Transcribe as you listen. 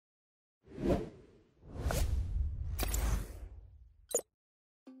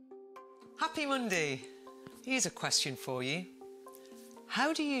Happy Monday! Here's a question for you.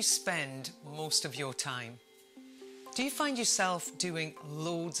 How do you spend most of your time? Do you find yourself doing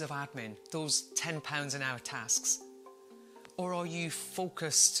loads of admin, those £10 an hour tasks? Or are you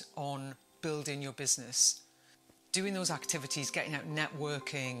focused on building your business? Doing those activities, getting out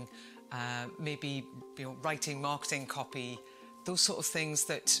networking, maybe writing marketing copy, those sort of things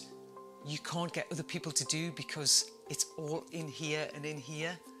that you can't get other people to do because it's all in here and in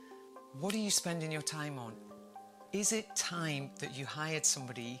here. What are you spending your time on? Is it time that you hired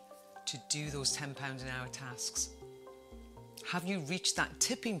somebody to do those £10 an hour tasks? Have you reached that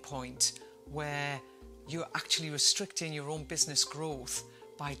tipping point where you're actually restricting your own business growth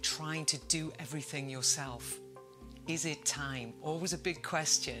by trying to do everything yourself? Is it time? Always a big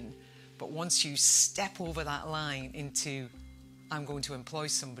question, but once you step over that line into I'm going to employ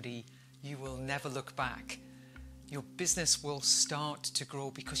somebody, you will never look back. Your business will start to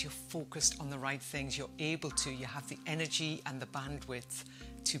grow because you're focused on the right things. You have the energy and the bandwidth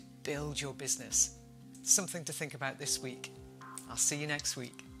to build your business. Something to think about this week. I'll see you next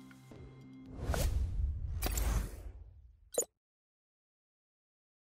week.